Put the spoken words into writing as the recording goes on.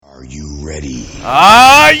Are you ready?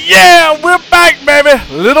 Yeah, we're back, baby.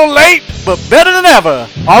 A little late, but better than ever.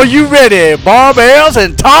 Are you ready? Barbells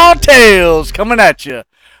and tall tales coming at you.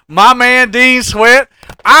 My man, Dean Sweat,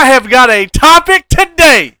 I have got a topic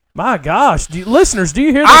today. My gosh, listeners, do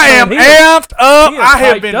you hear this? I am amped up. I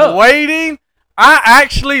have been up. waiting.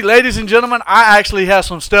 Ladies and gentlemen, I actually have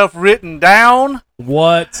some stuff written down.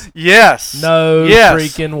 What? Yes. No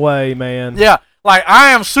freaking way, man. Yeah, like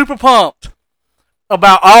I am super pumped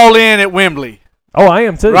about All In at Wembley. Oh, I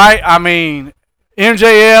am too. Right? I mean,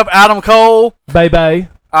 MJF, Adam Cole. Baby.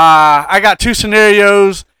 I got two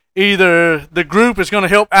scenarios. Either the group is going to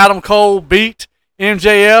help Adam Cole beat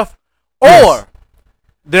MJF, or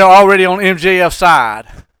they're already on MJF's side.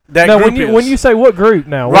 That now, group when you say what group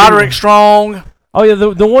now? Roderick Strong. Oh, yeah,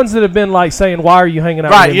 the ones that have been like saying, why are you hanging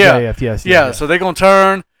out with MJF? Yes. So they're going to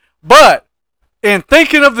turn. But in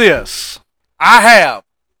thinking of this, I have.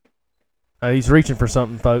 He's reaching for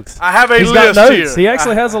something, folks. I have a He's list got here. notes. He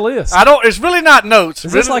actually has a list. It's really not notes.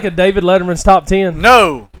 Is this like a David Letterman's top 10?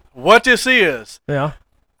 No. What this is. Yeah.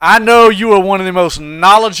 I know you are one of the most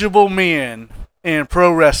knowledgeable men in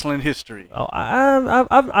pro wrestling history. Oh,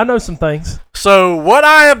 I know some things. So what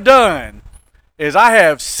I have done is I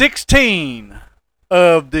have 16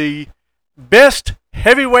 of the best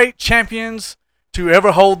heavyweight champions to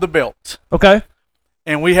ever hold the belt. Okay.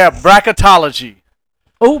 And we have bracketology.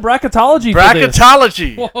 Oh, bracketology.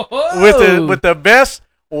 Bracketology with the best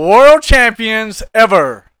world champions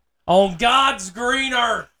ever. On God's green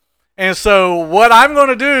earth. And so what I'm going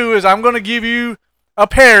to do is I'm going to give you a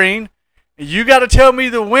pairing. You got to tell me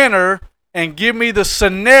the winner and give me the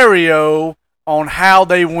scenario on how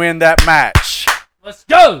they win that match. Let's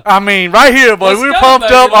go. I mean, right here, boy. We're pumped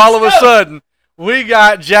baby. up all of a sudden. We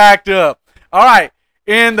got jacked up. All right.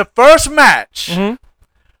 In the first match,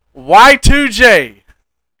 Y2J,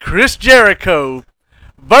 Chris Jericho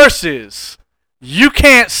versus You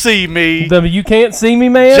Can't See Me. You Can't See Me,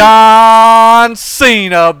 man? John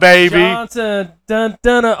Cena, baby. Johnson.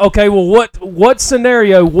 Okay, well, what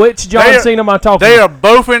scenario? Which John Cena am I talking They about? are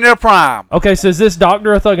both in their prime. Okay, so is this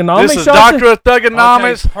Doctor of Thugonomics? This is Doctor of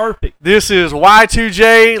Thugonomics. Okay, perfect. This is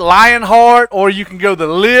Y2J, Lionheart, or you can go the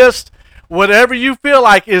list. Whatever you feel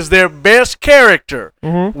like is their best character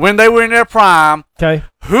when they were in their prime. Okay.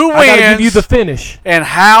 Who wins? I gotta give you the finish. And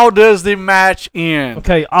how does the match end?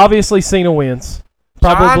 Okay, obviously Cena wins.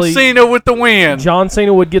 Probably John Cena with the win. John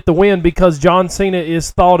Cena would get the win because John Cena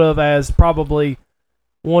is thought of as probably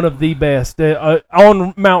one of the best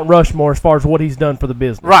on Mount Rushmore as far as what he's done for the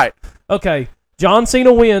business. Right. Okay, John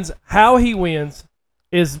Cena wins. How he wins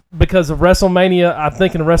is because of WrestleMania. I'm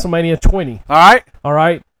thinking of WrestleMania 20. All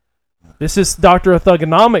right. This is Doctor of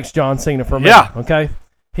Thugonomics, John Cena for me. Yeah. Okay.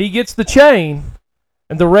 He gets the chain,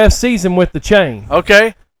 and the ref sees him with the chain.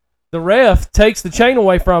 Okay. The ref takes the chain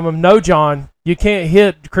away from him. No, John, you can't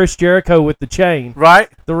hit Chris Jericho with the chain. Right.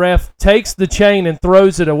 The ref takes the chain and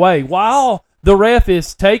throws it away. While the ref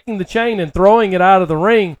is taking the chain and throwing it out of the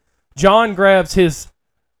ring, John grabs his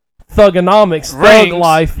Thugonomics, Thug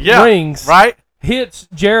Life rings, right? Hits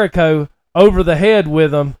Jericho over the head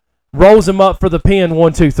with them, rolls him up for the pin,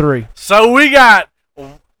 1, 2, 3. So we got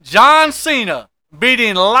John Cena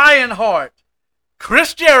beating Lionheart,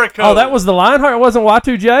 Chris Jericho. Oh, that was the Lionheart? It wasn't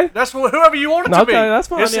Y2J? That's whoever you want it to be. Okay, that's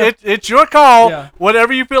fine. It's your call. Yeah.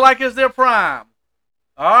 Whatever you feel like is their prime.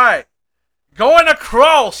 All right. Going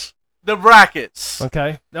across the brackets.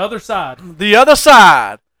 Okay. The other side. The other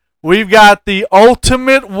side, we've got the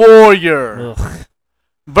Ultimate Warrior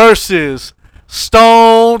versus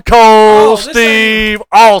Stone Cold Steve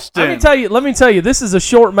Austin. Let me tell you, this is a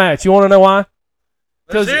short match. You want to know why?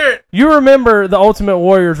 Let's hear it. You remember the Ultimate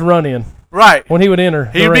Warrior's run-in. Right. When he would enter.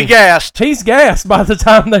 He'd be gassed. He's gassed by the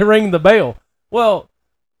time they ring the bell. Well,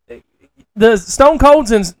 the Stone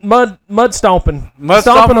Cold's in mud stomping.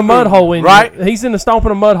 Stomping a mud hole in you. He's in the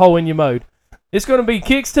stomping a mud hole in you mode. It's going to be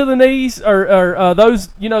kicks to the knees or those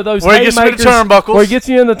where he gets you in the turnbuckles. Where he gets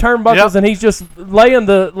you in the turnbuckles and he's just laying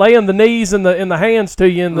the knees and the hands to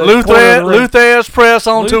you in the Luthez press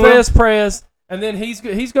onto him. Luthez press, and then he's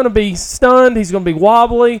going to be stunned. He's going to be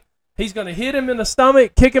wobbly. He's going to hit him in the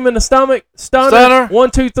stomach, kick him in the stomach, stunner.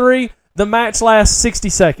 1, 2, 3. The match lasts 60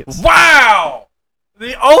 seconds. Wow!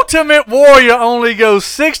 The Ultimate Warrior only goes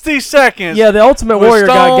 60 seconds. Yeah, the Ultimate Warrior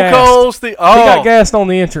got gassed. He got gassed on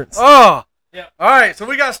the entrance. Oh. Yeah. All right, so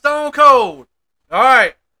we got Stone Cold. All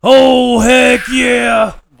right. Oh, heck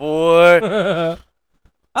yeah. Boy.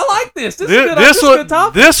 I like this. This is a good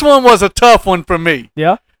topic. This one was a tough one for me.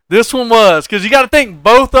 Yeah? This one was, because you got to think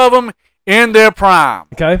both of them in their prime.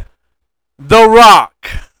 Okay. The Rock.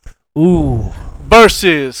 Ooh.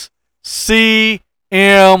 Versus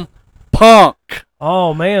CM Punk.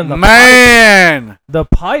 Oh, man. The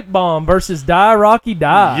pipe bomb versus Rocky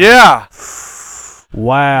Die. Yeah.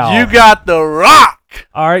 Wow. You got The Rock.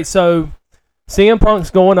 All right, so CM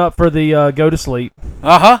Punk's going up for the go to sleep.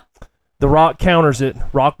 Uh-huh. The Rock counters it,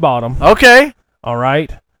 rock bottom. Okay. All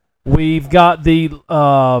right. We've got the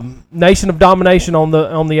Nation of Domination on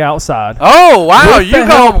the outside. Oh, wow. You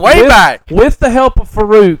going way back. With the help of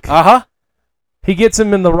Farouk. Uh-huh. He gets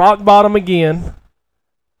him in the rock bottom again.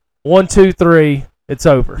 1, 2, 3. It's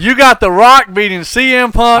over. You got The Rock beating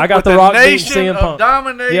CM Punk. I got with The Rock beating Nation CM of Punk.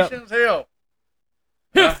 Domination's help.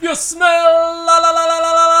 If you smell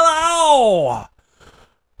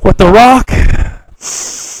what The Rock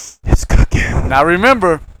is cooking. Now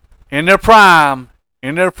remember, in their prime,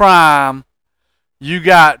 you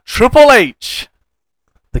got Triple H,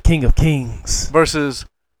 the King of Kings, versus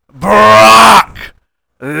Brock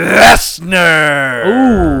Lesnar.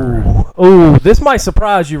 Ooh, this might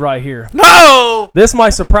surprise you right here. No! This might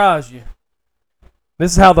surprise you.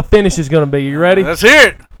 This is how the finish is going to be. You ready? Let's hear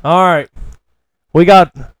it. All right. We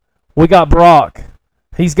got Brock.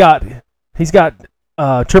 He's got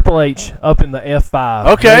Triple H up in the F5.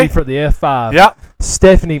 Okay. Ready for the F5. Yep.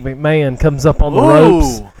 Stephanie McMahon comes up on the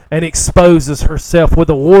ropes and exposes herself with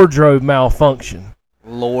a wardrobe malfunction.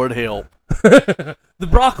 Lord help. The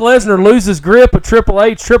Brock Lesnar loses grip of Triple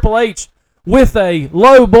H. Triple H with a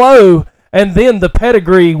low blow, and then the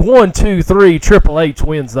pedigree 1, 2, 3. Triple H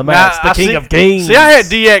wins the match. The King of Kings. See, I had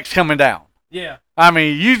DX coming down. Yeah. I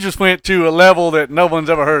mean, you just went to a level that no one's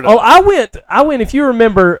ever heard of. Oh, I went. If you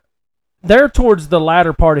remember, there towards the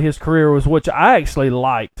latter part of his career was which I actually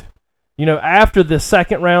liked. You know, after the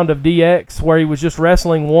second round of DX, where he was just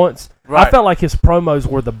wrestling once, right. I felt like his promos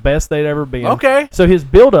were the best they'd ever been. Okay. So his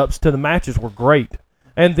build-ups to the matches were great,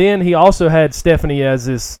 and then he also had Stephanie as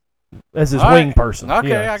his wing person. Okay,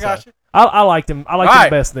 you know, I got you. I liked him. I liked him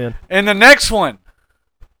best then. And the next one,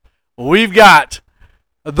 we've got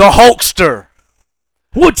the Hulkster.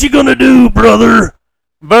 What you gonna do, brother?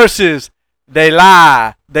 Versus they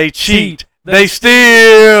lie, they cheat, they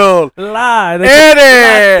steal. Lie.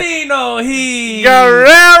 Eddie Latino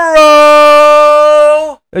Guerrero.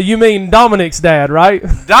 You mean Dominic's dad, right?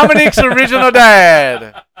 Dominic's original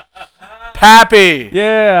dad. Pappy.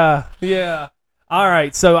 Yeah. All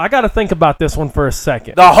right, so I got to think about this one for a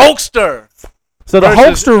second. The Hulkster. So the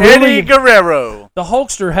Hulkster really... Eddie Guerrero. The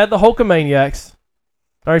Hulkster had the Hulkamaniacs.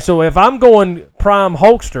 All right, so if I'm going prime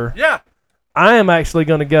Hulkster, I am actually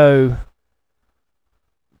going to go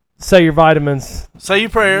say your vitamins. Say your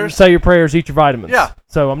prayers. Say your prayers, eat your vitamins. Yeah.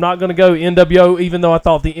 So I'm not going to go NWO, even though I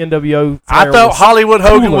thought the NWO I thought Hollywood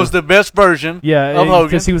Hogan was the best version of Hogan.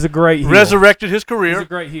 Because he was a great heel. Resurrected his career. He was a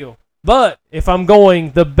great heel. But if I'm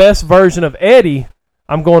going the best version of Eddie,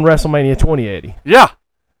 I'm going WrestleMania 2080. Yeah.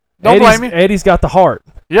 Don't blame me. Eddie's got the heart.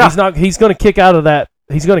 Yeah. He's going to kick out of that.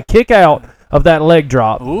 He's going to kick out of that leg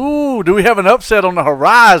drop. Ooh, do we have an upset on the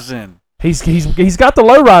horizon? He's got the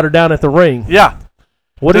lowrider down at the ring. Yeah.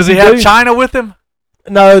 What does he have China with him?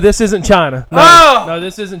 No, this isn't China. No,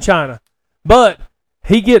 this isn't China. But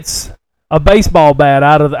he gets a baseball bat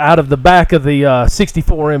out of the back of the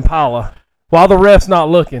 64 Impala while the ref's not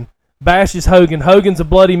looking. Bashes Hogan. Hogan's a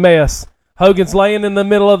bloody mess. Hogan's laying in the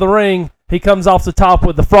middle of the ring. He comes off the top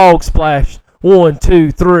with the frog splash. 1,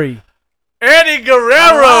 2, 3. Eddie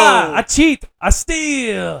Guerrero. I cheat. I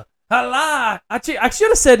steal. I lie. I cheat. I should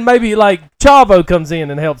have said maybe like Chavo comes in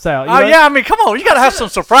and helps out. Oh yeah, I mean, come on, you got to have some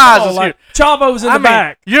surprises here. Chavo's in the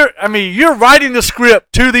back. You're writing the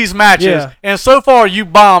script to these matches, and so far you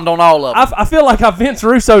bombed on all of them. I feel like I Vince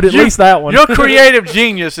Russo'd at least that one. Your creative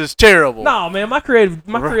genius is terrible. No, man, my creative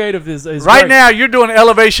is right great. Now. You're doing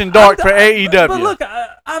Elevation Dark for AEW. But look,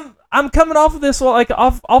 I'm coming off of this like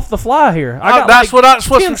off the fly here. That's what's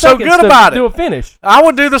so good about it. Do a finish. I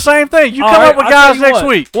would do the same thing. You come up with guys next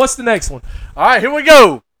week. What's the next one? All right, here we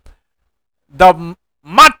go. The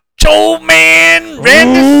Macho Man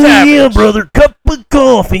Randy Savage. Yeah, brother. Cup of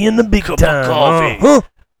coffee in the big time. Coffee.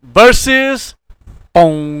 Versus the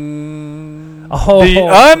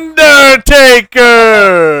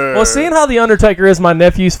Undertaker. Well, seeing how the Undertaker is my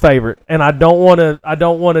nephew's favorite, and I don't want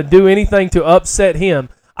to do anything to upset him.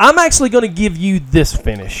 I'm actually going to give you this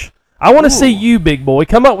finish. I want to see you, big boy,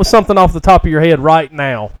 come up with something off the top of your head right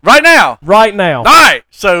now. Right now? Right now. All right.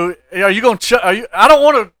 So, are you going to... I don't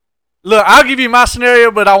want to... Look, I'll give you my scenario,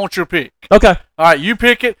 but I want your pick. Okay. All right, you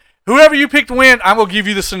pick it. Whoever you pick to win, I'm going to give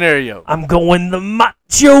you the scenario. I'm going the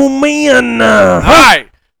Macho Man. All right.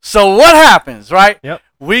 So, what happens, right? Yep.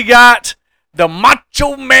 We got the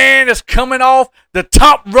Macho Man is coming off the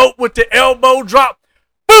top rope with the elbow drop.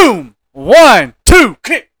 Boom. 1, 2,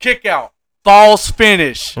 kick out. False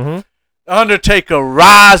finish. Mm-hmm. Undertaker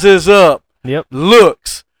rises up, Yep.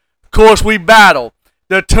 Looks. Of course, we battle.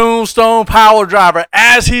 The Tombstone Power Driver,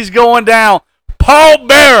 as he's going down, Paul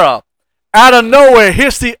Bearer, out of nowhere,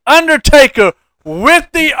 hits the Undertaker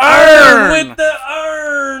with the urn. With the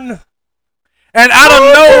urn. And out of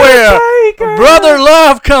nowhere, Brother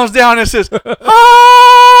Love comes down and says,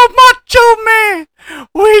 "Oh, Macho Man,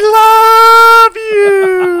 we love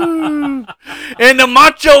you." And the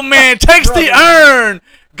Macho Man takes the urn,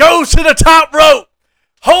 goes to the top rope,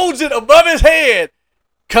 holds it above his head,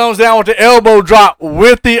 comes down with the elbow drop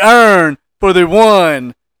with the urn for the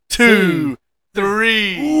 1, 2,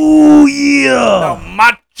 3. Ooh, yeah. The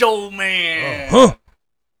Macho Man.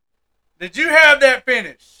 Did you have that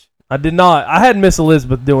finish? I did not. I had Miss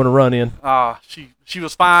Elizabeth doing a run-in. She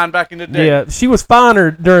was fine back in the day. Yeah, she was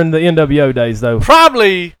finer during the NWO days, though.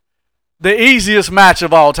 Probably the easiest match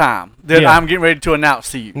of all time that I'm getting ready to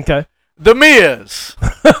announce to you. Okay. The Miz.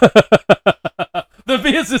 The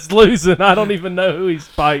Miz is losing. I don't even know who he's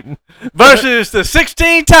fighting. Versus the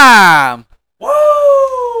 16-time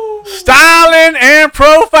styling and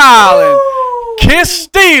profiling, kiss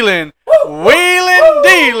stealing, wheeling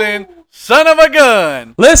dealing, son of a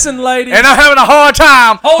gun. Listen, ladies. And I'm having a hard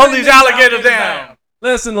time holding these alligators down.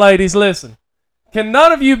 Listen, ladies, listen. Can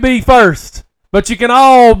none of you be first, but you can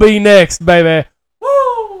all be next, baby. Woo!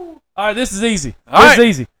 All right, this is easy. This is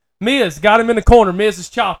easy. Miz got him in the corner. Miz is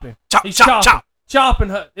chopping. He's chopping. Chopping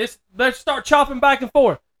her. They start chopping back and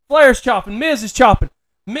forth. Flair's chopping. Miz is chopping.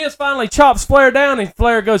 Miz finally chops Flair down, and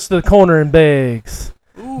Flair goes to the corner and begs.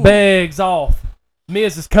 Ooh. Begs off.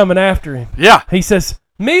 Miz is coming after him. Yeah. He says,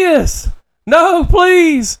 "Miz, no,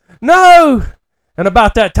 please, no." And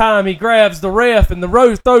about that time, he grabs the ref, and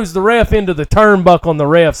throws the ref into the turnbuckle, and the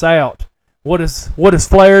ref's out. What does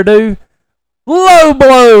Flair do? Low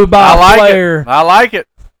blow by Flair. I like it.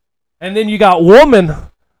 And then you got Woman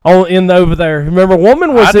over there. Remember,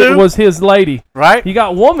 Woman was his lady. Right. You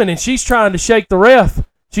got Woman, and she's trying to shake the ref.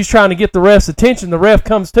 She's trying to get the ref's attention. The ref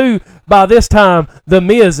comes to. By this time, the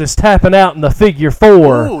Miz is tapping out in the figure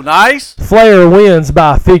 4. Ooh, nice. Flair wins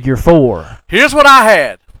by figure 4. Here's what I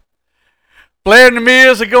had. Flair and the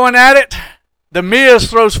Miz are going at it. The Miz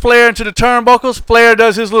throws Flair into the turnbuckles. Flair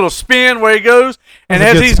does his little spin where he goes. And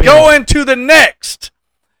as he's going to the next,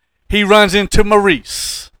 he runs into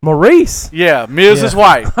Maurice. Maurice? Yeah, Miz's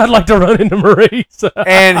wife. I'd like to run into Maurice.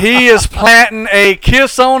 And he is planting a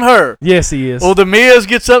kiss on her. Yes, he is. Well, the Miz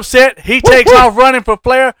gets upset. He takes off running for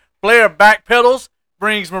Flair. Flair backpedals,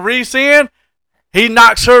 brings Maurice in. He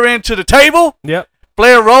knocks her into the table. Yep.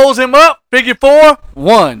 Flair rolls him up. Figure 4.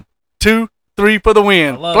 1, 2, 3 for the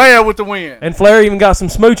win. Flair with the win. And Flair even got some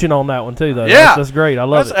smooching on that one, too, though. Yeah. That's great. I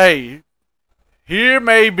love it. Hey, here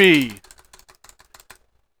may be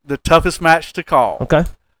the toughest match to call. Okay.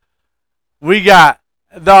 We got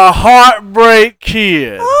the Heartbreak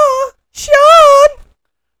Kid. Sean!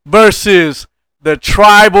 Versus the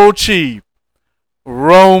Tribal Chief,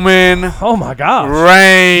 Roman. Oh, my gosh.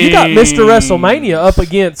 Reigns. You got Mr. WrestleMania up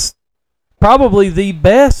against probably the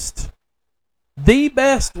best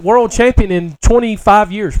world champion in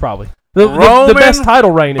 25 years, probably. The best title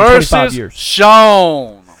reign in 25 years.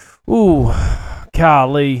 Shawn. Ooh,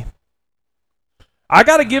 golly. I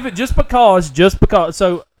got to give it just because.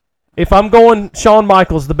 So, if I'm going Shawn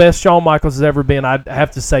Michaels, the best Shawn Michaels has ever been, I'd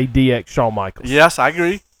have to say DX Shawn Michaels. Yes, I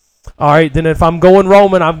agree. All right, then if I'm going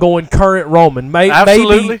Roman, I'm going current Roman.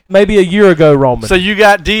 Absolutely. Maybe a year ago Roman. So you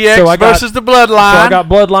got DX versus the Bloodline. So I got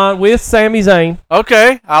Bloodline with Sami Zayn.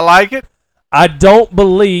 Okay, I like it. I don't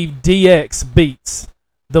believe DX beats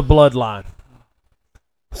the Bloodline.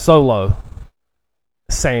 Solo.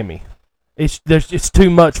 Sami. It's too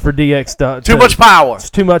much for DX. Too much power. It's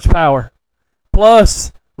too much power.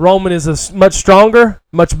 Plus, Roman is a much stronger,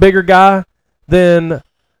 much bigger guy than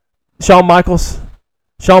Shawn Michaels.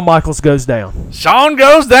 Shawn Michaels goes down. Shawn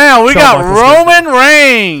goes down. We got Roman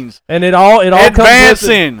Reigns. And it all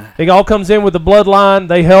advancing. It all comes in with the Bloodline.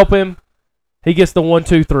 They help him. He gets the 1,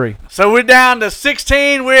 2, 3. So we're down to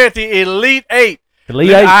 16. We're at the Elite 8. Elite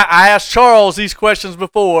 8. I asked Charles these questions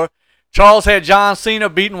before. Charles had John Cena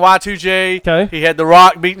beating Y2J. Okay. He had The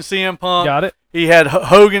Rock beating CM Punk. Got it. He had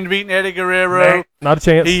Hogan beating Eddie Guerrero. Not a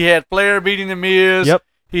chance. He had Flair beating The Miz. Yep.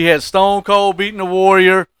 He had Stone Cold beating The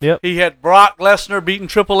Warrior. Yep. He had Brock Lesnar beating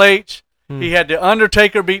Triple H. He had The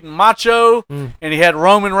Undertaker beating Macho. And he had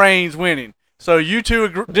Roman Reigns winning. So you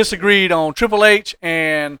two disagreed on Triple H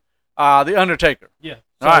and The Undertaker. Yeah.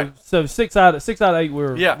 All right. So 6 out of 8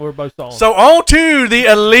 we're both on. So on to the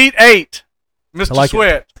Elite 8, Mr.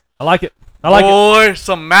 Sweat. I like it. I like it. Boy,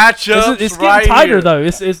 some matchups. It's getting tighter here. though.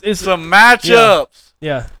 It's some matchups.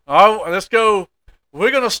 Yeah. All right, let's go.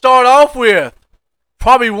 We're gonna start off with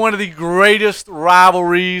probably one of the greatest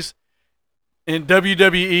rivalries in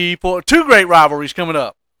WWE for 2 great rivalries coming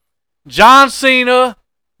up. John Cena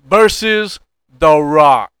versus The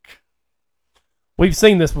Rock. We've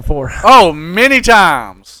seen this before. Oh, many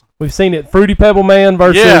times. We've seen it. Fruity Pebble Man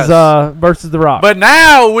versus The Rock. But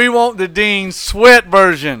now we want the Dean Sweat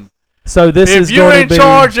version. So this is if you're in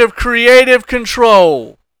charge of creative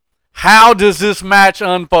control, how does this match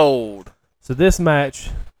unfold? So this match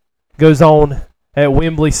goes on at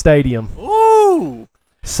Wembley Stadium. Ooh.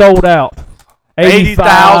 Sold out.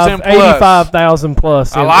 85,000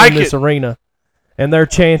 plus in this arena. And they're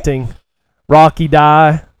chanting Rocky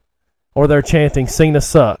die, or they're chanting Cena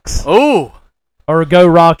sucks. Ooh. Or go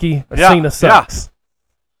Rocky, or Cena sucks.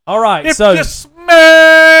 All right, if so you smell.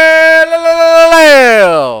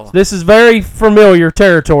 This is very familiar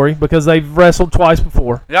territory because they've wrestled twice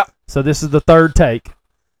before. Yep. So this is the third take.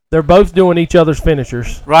 They're both doing each other's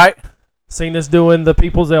finishers. Right. Cena's doing the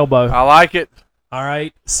people's elbow. I like it. All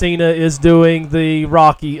right. Cena is doing the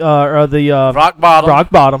Rocky or the rock bottom. Rock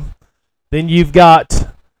bottom. Then you've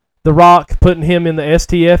got The Rock putting him in the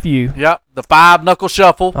STFU. Yep. The 5-knuckle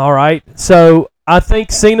shuffle. All right. So I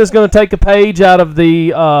think Cena's going to take a page out of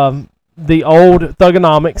the old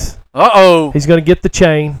Thugonomics. Uh-oh. He's going to get the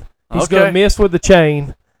chain. He's going to miss with the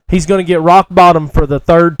chain. He's going to get rock bottom for the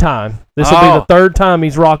third time. This will be the third time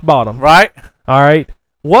he's rock bottom. Right. All right.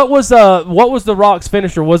 What was the Rock's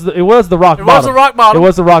finisher? It was the rock bottom. It was the rock bottom. It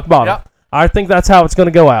was the rock bottom. Yep. I think that's how it's going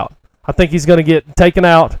to go out. I think he's going to get taken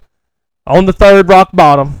out on the third rock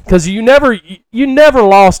bottom because you never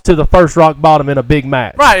lost to the first rock bottom in a big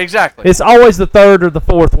match. Right, exactly. It's always the third or the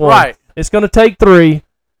fourth one. Right. It's going to take 3.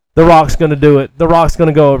 The Rock's going to do it. The Rock's going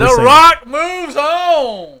to go over. The Rock moves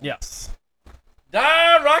on. Yes.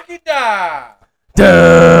 Die, Rocky, die.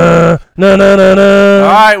 Duh, no.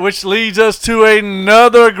 All right, which leads us to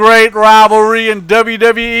another great rivalry in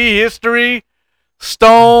WWE history.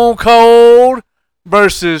 Stone Cold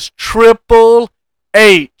versus Triple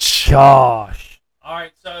H. Gosh. All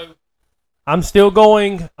right, so I'm still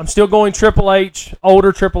going Triple H,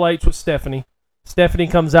 older Triple H with Stephanie. Stephanie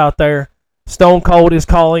comes out there. Stone Cold is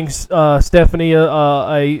calling Stephanie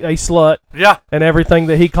a slut. Yeah. And everything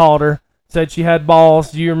that he called her. Said she had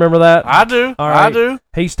balls. Do you remember that? I do. All right. I do.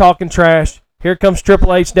 He's talking trash. Here comes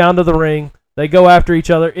Triple H down to the ring. They go after each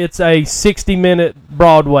other. It's a 60-minute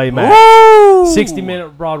Broadway match. Woo!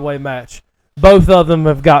 60-minute Broadway match. Both of them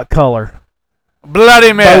have got color.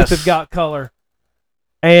 Bloody mess. Both have got color.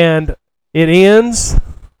 And it ends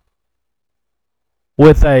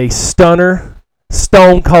with a stunner.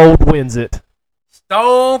 Stone Cold wins it.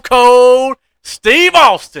 Stone Cold Steve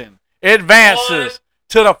Austin advances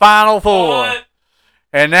to the Final Four.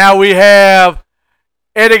 And now we have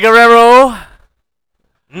Eddie Guerrero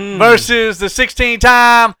versus the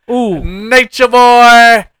 16-time Nature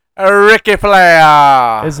Boy Ricky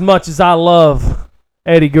Flair. As much as I love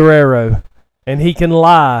Eddie Guerrero, and he can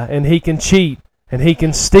lie, and he can cheat, and he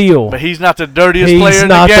can steal. But he's not the dirtiest player in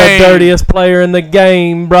the game. He's not the dirtiest player in the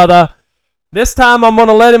game, brother. This time I'm going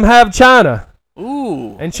to let him have China.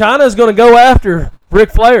 Ooh. And China's going to go after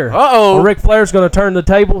Ric Flair. Uh-oh. Or Ric Flair's going to turn the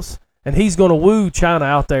tables, and he's going to woo China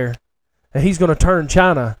out there. And he's going to turn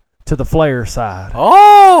China to the Flair side.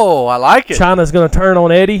 Oh, I like it. China's going to turn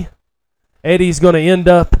on Eddie. Eddie's going to end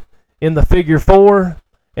up in the figure 4,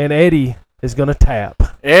 and Eddie is going to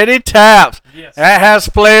tap. Eddie taps. Yes. That has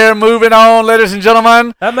Flair moving on, ladies and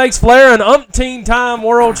gentlemen. That makes Flair an umpteen-time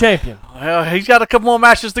world champion. Well, he's got a couple more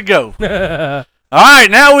matches to go. All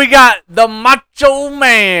right, now we got the Macho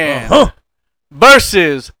Man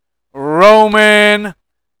versus Roman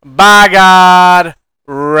by God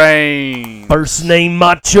Reigns. First name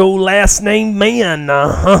Macho, last name Man.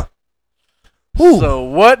 So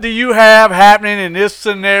what do you have happening in this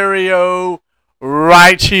scenario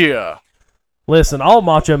right here? Listen, all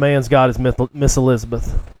Macho Man's got is Miss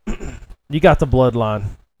Elizabeth. You got the bloodline.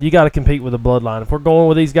 You got to compete with the bloodline. If we're going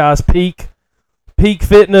with these guys, peak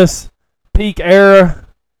fitness, peak era,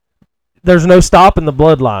 there's no stopping the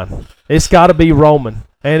bloodline. It's got to be Roman.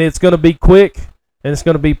 And it's going to be quick, and it's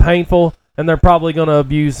going to be painful, and they're probably going to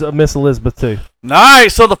abuse Miss Elizabeth too.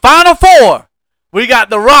 Nice. So the Final Four, we got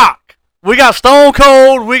The Rock, we got Stone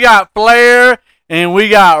Cold, we got Flair, and we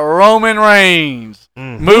got Roman Reigns.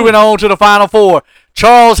 Moving on to the Final Four.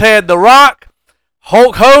 Charles had The Rock,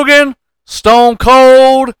 Hulk Hogan, Stone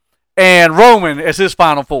Cold, and Roman as his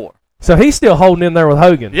Final Four. So he's still holding in there with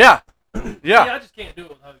Hogan. Yeah. Yeah. I just can't do it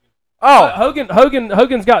with Hogan. Oh.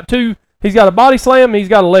 Hogan's got 2. He's got a body slam, and he's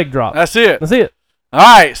got a leg drop. That's it. That's it. All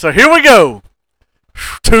right, so here we go.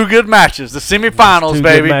 2 good matches, the semifinals, 2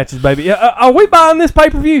 baby. Good matches, baby. Are we buying this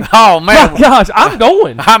pay-per-view? Oh, man. My gosh, I'm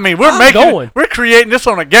going. I mean, we're creating this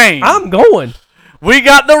on a game. I'm going. We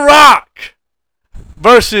got The Rock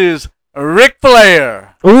versus Ric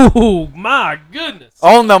Flair. Ooh, my goodness.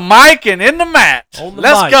 On the mic and in the match.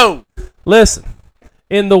 Let's go. Listen,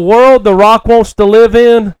 in the world The Rock wants to live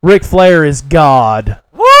in, Ric Flair is God.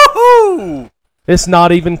 Woohoo! It's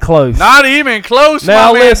not even close. Not even close,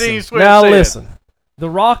 now my listen, man Dean Swift Now said. listen. The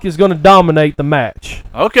Rock is going to dominate the match.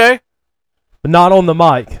 Okay. But not on the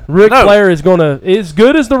mic. Ric Flair is going to, as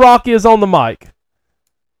good as The Rock is on the mic,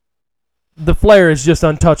 the Flair is just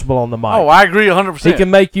untouchable on the mic. Oh, I agree 100%. He can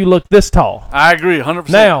make you look this tall. I agree 100%.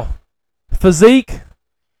 Now, physique,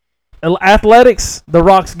 athletics, The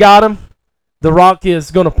Rock's got him. The Rock is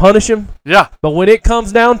going to punish him. Yeah. But when it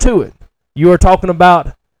comes down to it, you are talking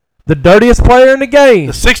about the dirtiest player in the game.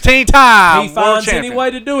 The 16-time He finds world any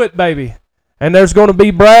way to do it, baby. And there's going to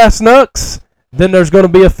be brass knucks. Then there's going to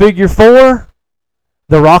be a figure four.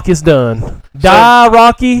 The Rock is done.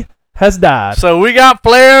 Rocky has died. So we got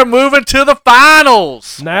Flair moving to the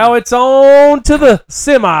finals. Now it's on to the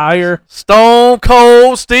semi here. Stone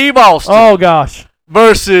Cold Steve Austin. Oh, gosh.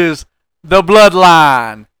 Versus the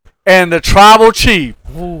Bloodline and the Tribal Chief,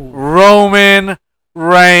 Roman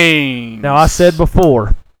Reigns. Now, I said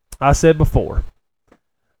before,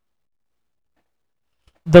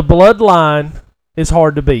 the Bloodline is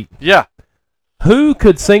hard to beat. Yeah. Who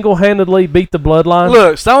could single-handedly beat the Bloodline?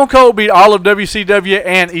 Look, Stone Cold beat all of WCW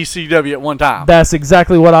and ECW at one time. That's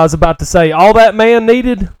exactly what I was about to say. All that man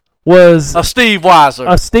needed was a Steve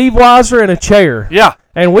Weiser. And a chair. Yeah.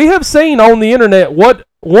 And we have seen on the internet what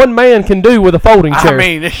one man can do with a folding chair. I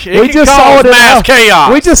mean, we just saw it in mass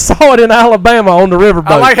chaos. We just saw it in Alabama on the riverboat.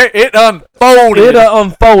 I like it unfolded. It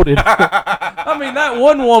unfolded. I mean, that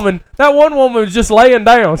one woman was just laying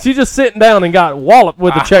down. She's just sitting down and got walloped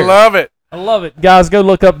with a chair. I love it. Guys, go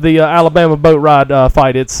look up the Alabama boat ride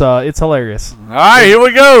fight. It's hilarious. All right, here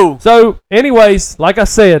we go. So, anyways, like I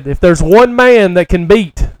said, if there's one man that can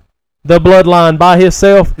beat the Bloodline by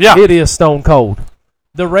himself, it is Stone Cold.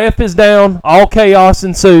 The ref is down. All chaos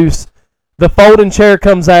ensues. The folding chair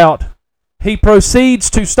comes out. He proceeds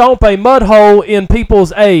to stomp a mud hole in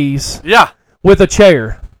people's A's with a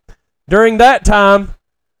chair. During that time,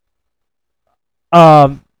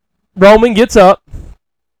 Roman gets up.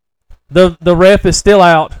 The ref is still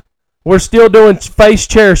out. We're still doing face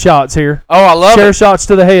chair shots here. Oh, I love it. Chair shots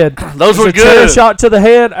to the head. Those were good. Chair shot to the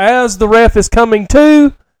head as the ref is coming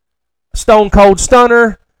to. Stone Cold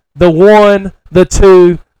Stunner. The 1, the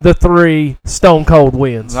 2, the 3. Stone Cold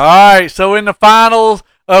wins. All right, so in the finals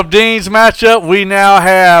of Dean's matchup, we now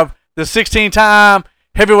have the 16-time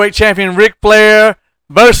heavyweight champion Ric Flair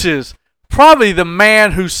versus probably the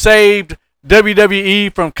man who saved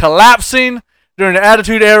WWE from collapsing during the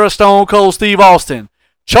Attitude Era, Stone Cold Steve Austin.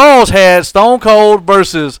 Charles had Stone Cold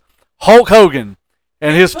versus Hulk Hogan.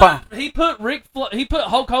 And he put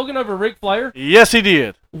Hulk Hogan over Ric Flair? Yes, he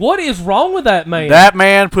did. What is wrong with that man? That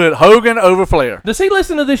man put Hogan over Flair. Does he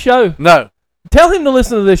listen to this show? No. Tell him to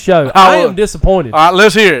listen to this show. I am disappointed. All right,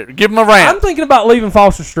 let's hear it. Give him a rant. I'm thinking about leaving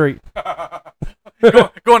Foster Street.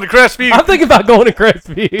 Going to Crestview? I'm thinking about going to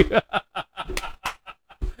Crestview.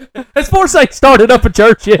 As Force ain't started up a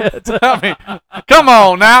church yet. I mean, come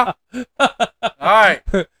on now.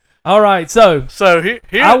 All right. So here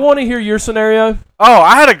I want to hear your scenario. Oh,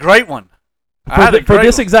 I had a great one. For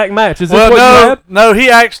this exact match. Is this what you had? No,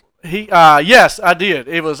 yes, I did.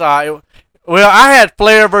 It was I had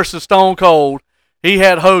Flair versus Stone Cold. He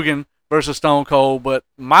had Hogan versus Stone Cold, but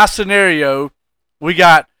my scenario, we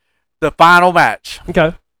got the final match.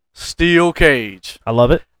 Okay. Steel cage. I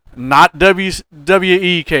love it. Not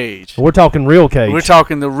WWE cage. We're talking real cage. We're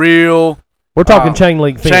talking the real. We're talking chain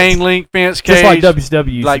link fence. Chain link fence cage. Just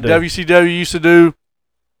like WCW used to do.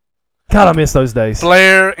 God, I miss those days.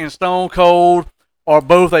 Flair and Stone Cold are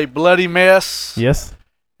both a bloody mess. Yes.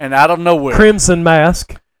 And out of nowhere, Crimson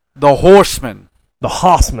Mask. The Horsemen. The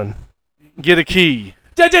Hossman. Get a key.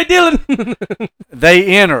 J.J. Dillon.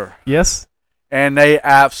 They enter. Yes. And they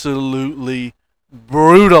absolutely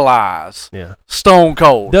brutalize Stone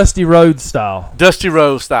Cold. Dusty Rhodes style.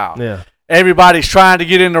 Yeah. Everybody's trying to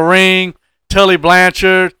get in the ring. Tully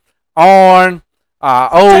Blanchard, Arn,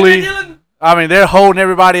 Ole. I mean, they're holding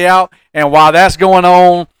everybody out. And while that's going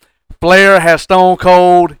on, Flair has Stone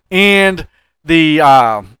Cold in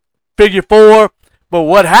the figure four. But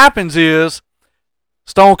what happens is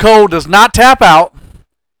Stone Cold does not tap out.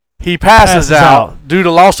 He passes out due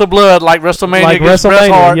to loss of blood, like WrestleMania against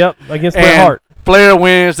Bret Hart. Yep, against Bret Hart. Flair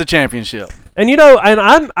wins the championship. And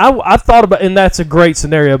I thought about, and that's a great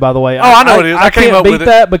scenario, by the way. Oh, I know it is. I came can't up beat with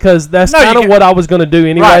that because that's kind of what I was going to do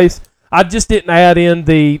anyways. Right. I just didn't add in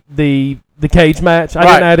the cage match. I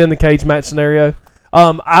didn't add in the cage match scenario.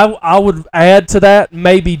 I would add to that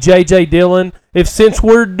maybe J.J. Dillon. Since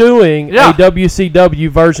we're doing a WCW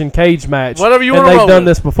version cage match, whatever you want and to they've done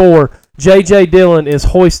this before, J.J. Dillon is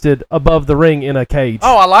hoisted above the ring in a cage.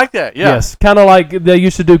 Oh, I like that. Yeah. Yes, kind of like they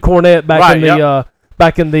used to do Cornette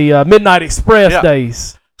back in the Midnight Express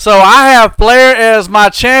days. So I have Flair as my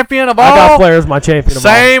champion of all. I got Flair as my champion of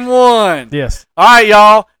all. Same one. Yes. All right,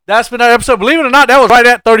 y'all. That's been our episode. Believe it or not, that was right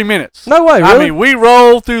at 30 minutes. No way, really? I mean, we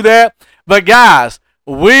rolled through that. But, guys,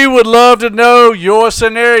 we would love to know your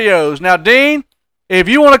scenarios. Now, Dean, if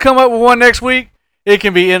you want to come up with one next week, it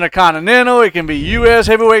can be Intercontinental. It can be U.S.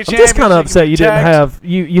 Heavyweight Championship. I'm just kind of upset you didn't have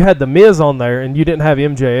you had The Miz on there and you didn't have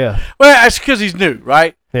MJF. Well, that's because he's new,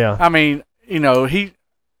 right? Yeah. I mean,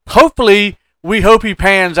 hopefully, we hope he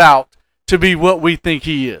pans out to be what we think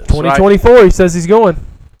he is. 2024, right? He says he's going.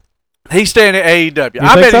 He's staying at AEW.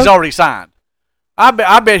 I bet he's already signed.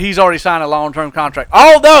 I bet he's already signed a long-term contract.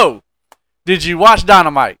 Although, did you watch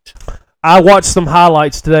Dynamite? I watched some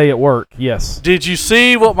highlights today at work, yes. Did you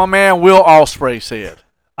see what my man Will Ospreay said?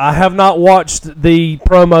 I have not watched the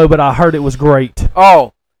promo, but I heard it was great.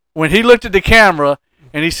 Oh, when he looked at the camera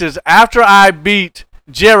and he says, after I beat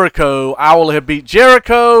Jericho, I will have beat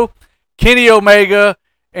Jericho, Kenny Omega,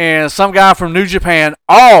 and some guy from New Japan,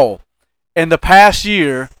 all in the past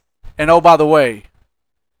year. And oh, by the way,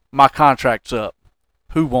 my contract's up.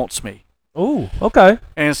 Who wants me? Ooh, okay.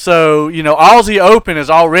 And so, Aussie Open is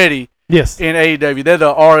already in AEW. They're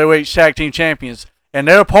the ROH Tag Team Champions. And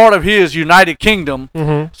they're part of his United Kingdom.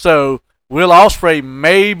 Mm-hmm. So Will Ospreay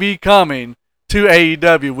may be coming to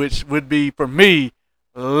AEW, which would be, for me,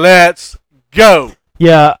 let's go.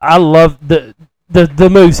 Yeah, I love the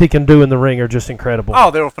moves he can do in the ring are just incredible.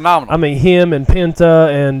 Oh, they were phenomenal. I mean, him and Penta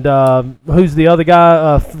and who's the other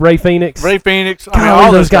guy? Ray Phoenix. Ray Phoenix. God,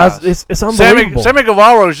 all those guys. It's unbelievable. Sammy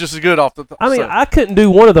Guevara is just as good off the. I mean, I couldn't do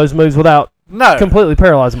one of those moves without completely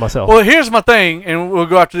paralyzing myself. Well, here's my thing, and we'll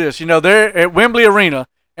go after this. They're at Wembley Arena,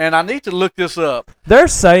 and I need to look this up. They're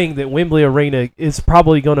saying that Wembley Arena is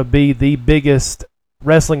probably going to be the biggest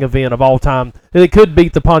wrestling event of all time. It could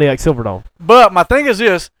beat the Pontiac Silverdome. But my thing is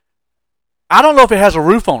this. I don't know if it has a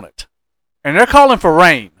roof on it. And they're calling for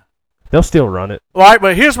rain. They'll still run it. Right,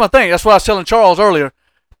 but here's my thing. That's what I was telling Charles earlier.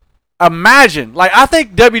 Imagine, I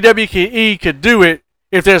think WWE could do it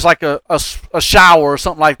if there's like a shower or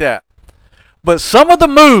something like that. But some of the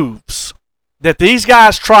moves that these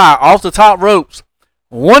guys try off the top ropes,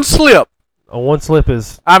 one slip. One slip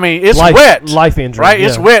is. I mean, it's wet. Life injury. Right? Yeah.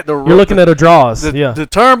 It's wet. You're looking at a draws. The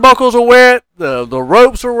turnbuckles are wet. The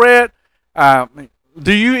ropes are wet.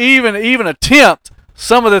 Do you even attempt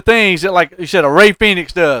some of the things that, like you said, a Ray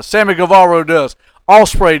Phoenix does, Sammy Guevara does,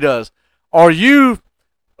 Ospreay does?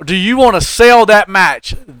 Do you want to sell that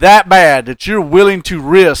match that bad that you're willing to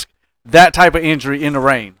risk that type of injury in the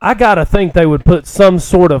ring? I gotta think they would put some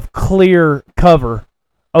sort of clear cover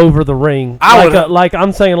over the ring.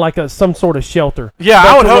 I'm saying some sort of shelter. Yeah,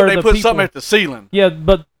 I would hope they put something at the ceiling. Yeah,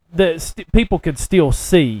 but people could still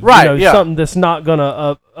see. Right. Something that's not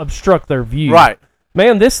gonna obstruct their view. Right.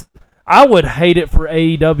 Man, I would hate it for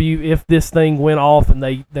AEW if this thing went off and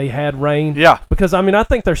they had rain. Yeah. Because I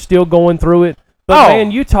think they're still going through it. But man,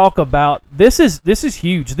 you talk about this is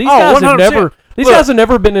huge. These guys 100%. Guys have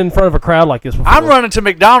never been in front of a crowd like this before. I'm running to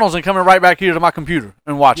McDonald's and coming right back here to my computer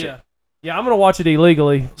and watch it. Yeah, I'm gonna watch it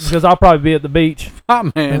illegally because I'll probably be at the beach.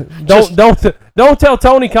 Oh, man. Don't tell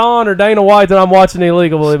Tony Khan or Dana White that I'm watching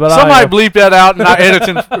illegally. But somebody bleep that out in our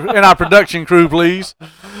editing in our production crew, please.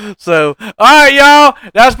 So, all right, y'all.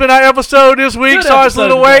 That's been our episode this week. Sorry it's a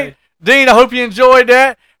little late. Dean, I hope you enjoyed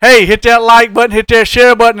that. Hey, hit that like button, hit that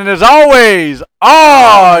share button, and as always,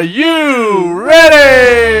 are you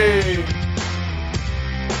ready?